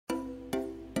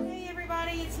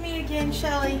it's me again,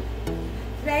 Shelly.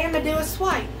 Today I'm going to do a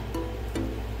swipe.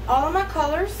 All of my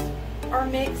colors are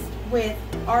mixed with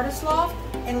Artist Loft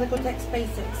and Liquitex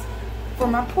Basics. For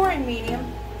my pouring medium,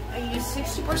 I use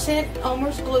 60%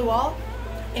 Elmer's glue all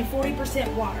and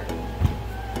 40% water.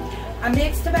 I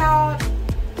mixed about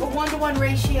a 1-to-1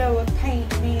 ratio of paint,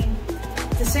 meaning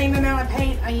the same amount of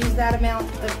paint, I use that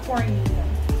amount of pouring medium.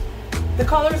 The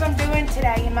colors I'm doing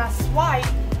today in my swipe,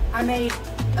 I made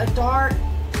a dark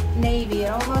navy. It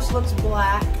almost looks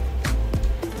black.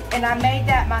 And I made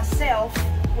that myself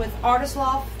with Artist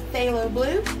Loft Phthalo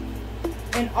Blue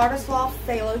and Artist Loft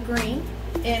Phthalo Green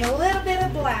and a little bit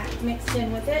of black mixed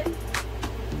in with it.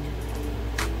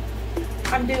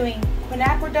 I'm doing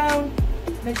quinacridone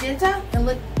magenta and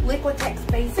Liquitex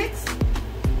Basics.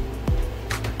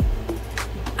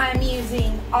 I'm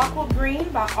using aqua green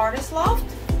by Artist Loft.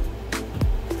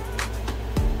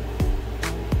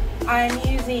 I'm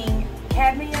using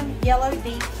cadmium yellow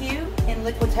DQ in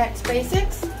Liquitex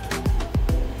Basics.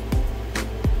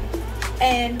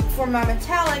 And for my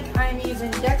metallic, I'm using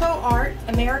DecoArt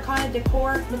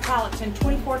DecoArt Metallics in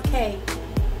 24K.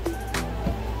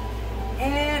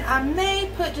 And I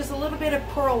may put just a little bit of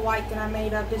pearl white that I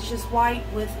made up. It's just white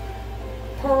with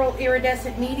pearl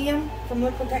iridescent medium from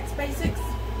Liquitex Basics.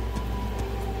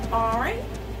 Alright.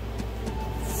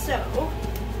 So,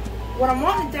 what I'm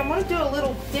wanting to do, I'm going to do a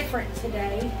little different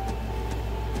today.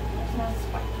 My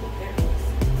spike there.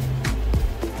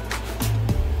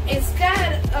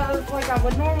 Instead of like I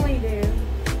would normally do,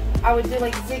 I would do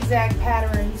like zigzag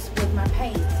patterns with my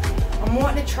paint. I'm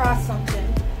wanting to try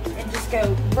something and just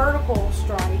go vertical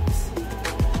stripes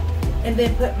and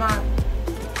then put my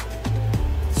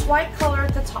swipe color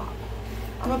at the top.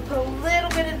 I'm going to put a little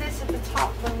bit of this at the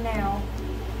top for now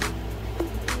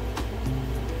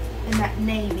in that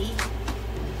navy,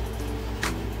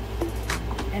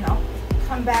 and I'll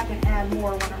come back and add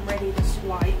more when I'm ready to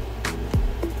swipe.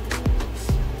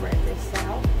 Spread this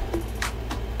out.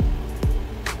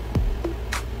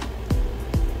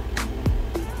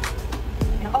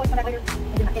 And I'll always come back later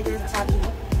and do my edges and sides as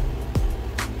well.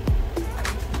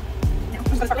 Now, I'm just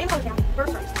going to start laying colors down.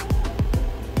 First stripes.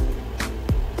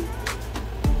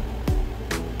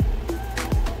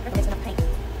 I'm mixing up paint.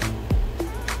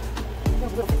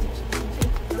 Feels a little bit too much.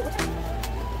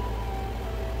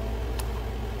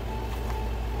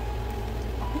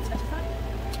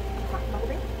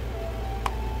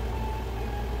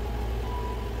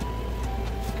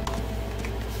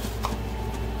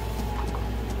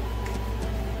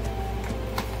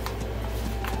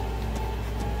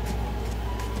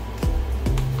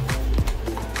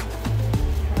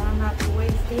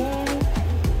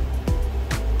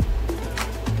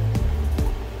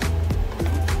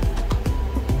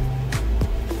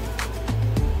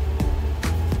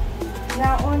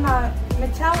 Now on my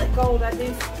metallic gold, I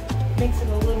do mix it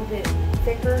a little bit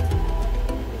thicker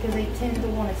because they tend to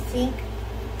want to sink.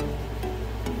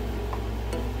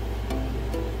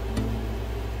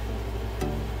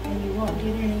 And you won't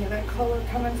get any of that color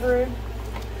coming through.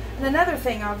 And another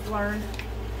thing I've learned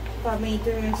by me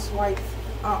doing swipes,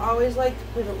 I always like to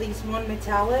put at least one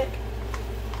metallic.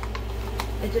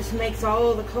 It just makes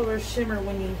all the colors shimmer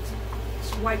when you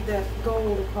swipe that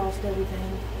gold across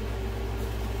everything.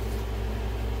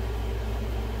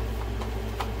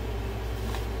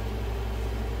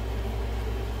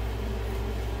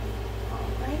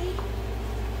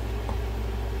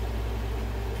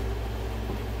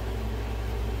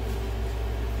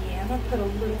 I'm going to put a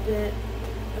little bit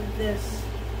of this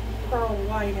pearl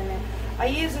white in it. I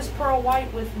use this pearl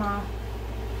white with my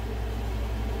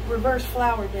reverse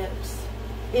flower dips.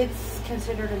 It's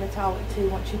considered a metallic too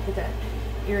once you put that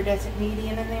iridescent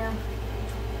medium in there.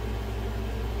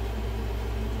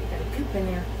 You got a goop in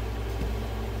there.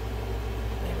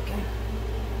 There we go.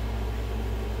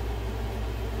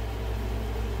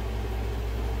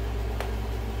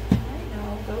 Alright, now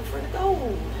I'll go for the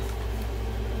gold.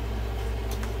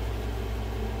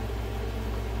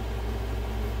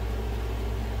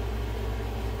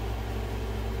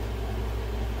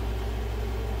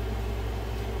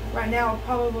 Right now it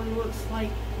probably looks like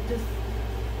just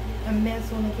a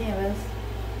mess on the canvas.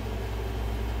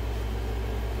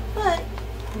 But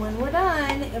when we're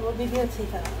done, it will be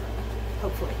beautiful,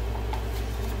 hopefully.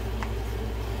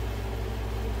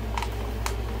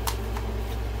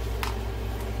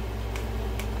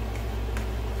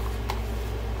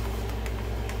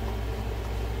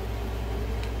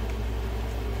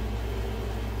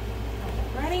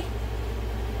 Ready?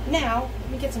 Now,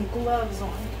 let me get some gloves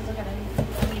on because I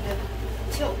need to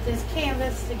tilt this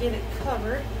canvas to get it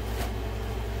covered.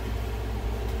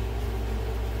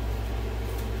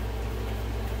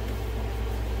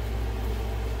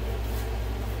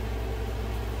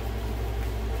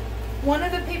 One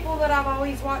of the people that I've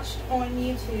always watched on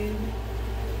YouTube,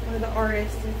 one of the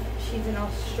artists, she's in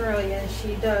Australia and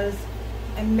she does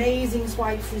amazing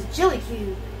swipes, is Jilly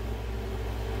Cube.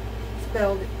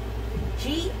 Spelled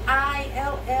Gillykube.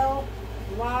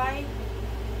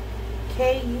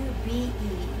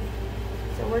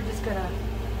 So we're just gonna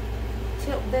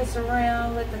tilt this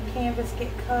around, let the canvas get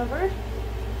covered.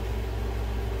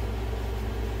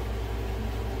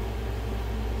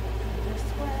 This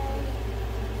way.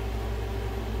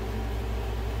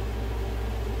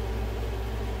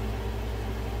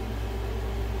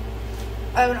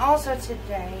 Oh, and also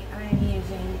today I am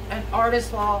using an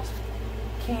Artist Loft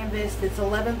canvas that's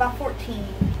 11 by 14.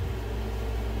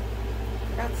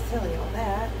 Forgot to tell you all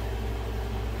that.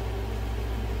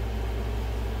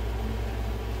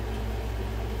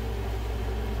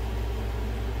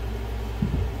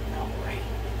 Alright.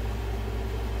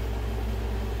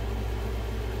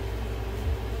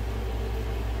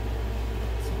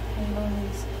 Some paint on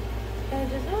these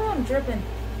edges. Oh, I'm dripping.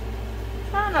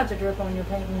 Try not to drip on your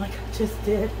painting like I just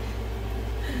did.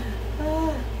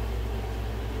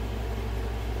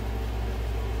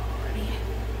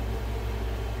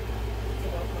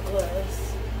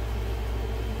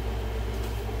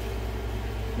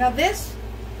 Now this,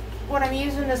 what I'm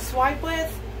using to swipe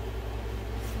with,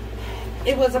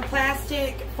 it was a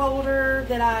plastic folder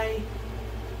that I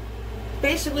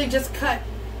basically just cut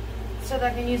so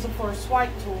that I can use it for a swipe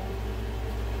tool.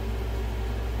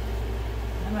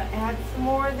 I'm going to add some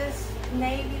more of this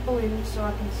navy blue so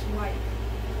I can swipe.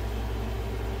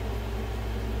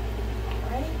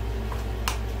 Alright.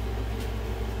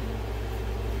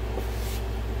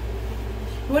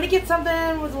 You want to get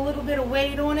something with a little bit of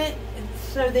weight on it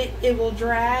so that it will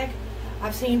drag.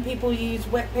 I've seen people use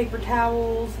wet paper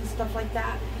towels and stuff like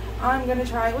that. I'm going to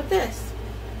try it with this,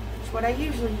 which is what I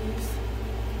usually use.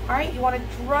 Alright, you want to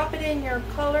drop it in your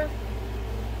color,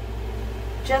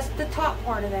 just the top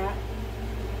part of that,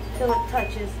 till it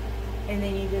touches, and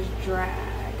then you just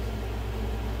drag.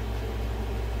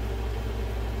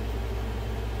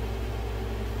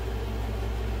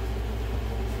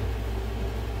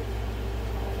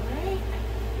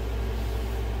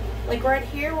 Like right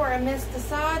here where I missed the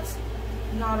sides,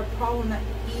 not a problem, that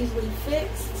easily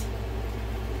fixed.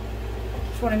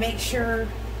 Just want to make sure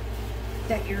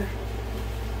that your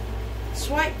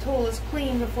swipe tool is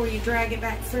clean before you drag it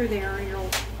back through there, or you'll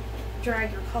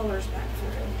drag your colors back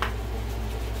through.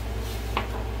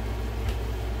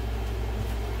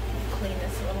 Clean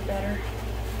this a little better.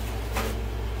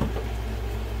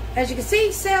 As you can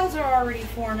see, cells are already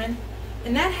forming,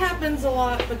 and that happens a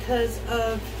lot because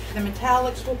of the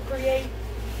metallics will create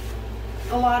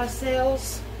a lot of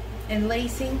cells and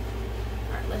lacing.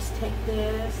 Alright, let's take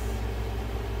this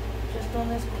just on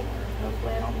this corner.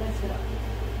 Hopefully I don't mess it up.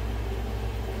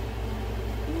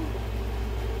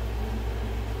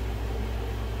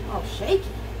 Oh, shaky.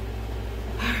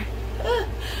 Alright.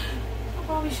 I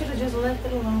probably should have just left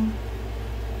it alone.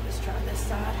 Let's try this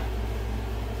side.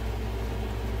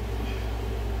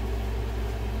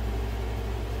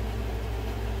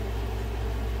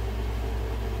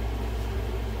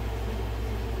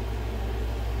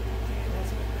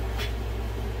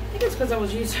 It's because I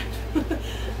was using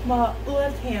my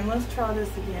left hand. Let's try this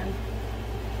again.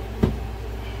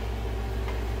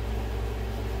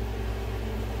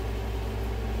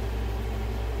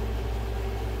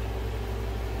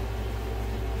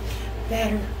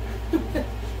 Better.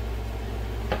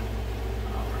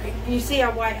 Alright. You see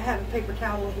I have a paper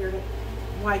towel here to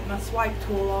wipe my swipe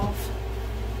tool off.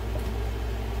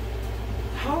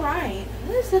 Alright.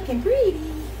 This is looking pretty.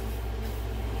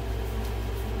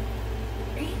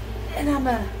 And I'm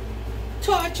going to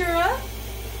torch her up.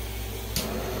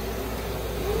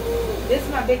 This is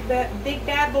my big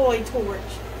bad boy torch,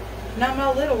 not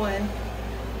my little one.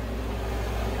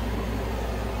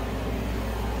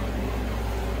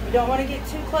 You don't want to get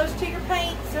too close to your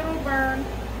paint so it'll burn.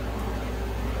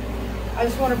 I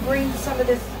just want to bring some of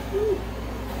this,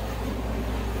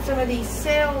 some of these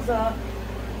cells up.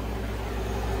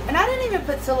 And I didn't even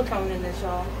put silicone in this,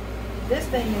 y'all. This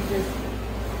thing is just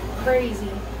crazy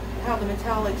how the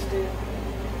metallics do.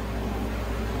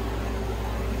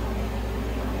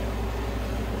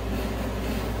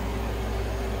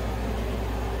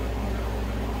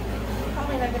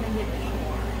 Probably not going to get any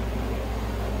more.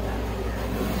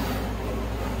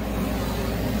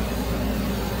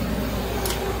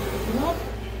 Nope.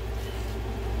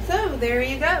 So there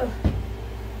you go.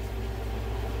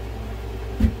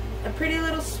 A pretty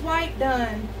little swipe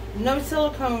done. No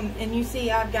silicone, and you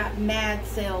see I've got mad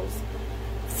cells.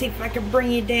 See if I can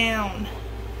bring you down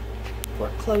for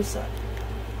a close-up.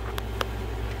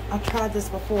 I've tried this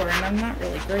before and I'm not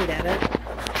really great at it.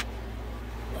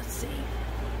 Let's see.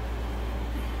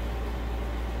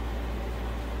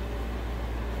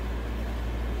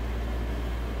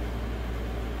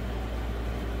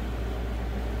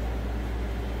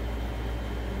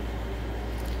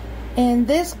 And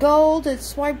this gold that's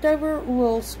swiped over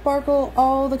will sparkle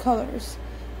all the colors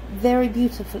very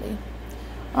beautifully.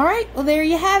 Alright, well there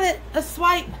you have it. A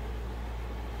swipe.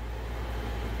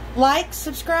 Like,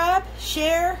 subscribe,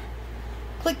 share,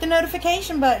 click the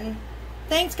notification button.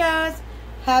 Thanks guys.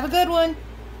 Have a good one.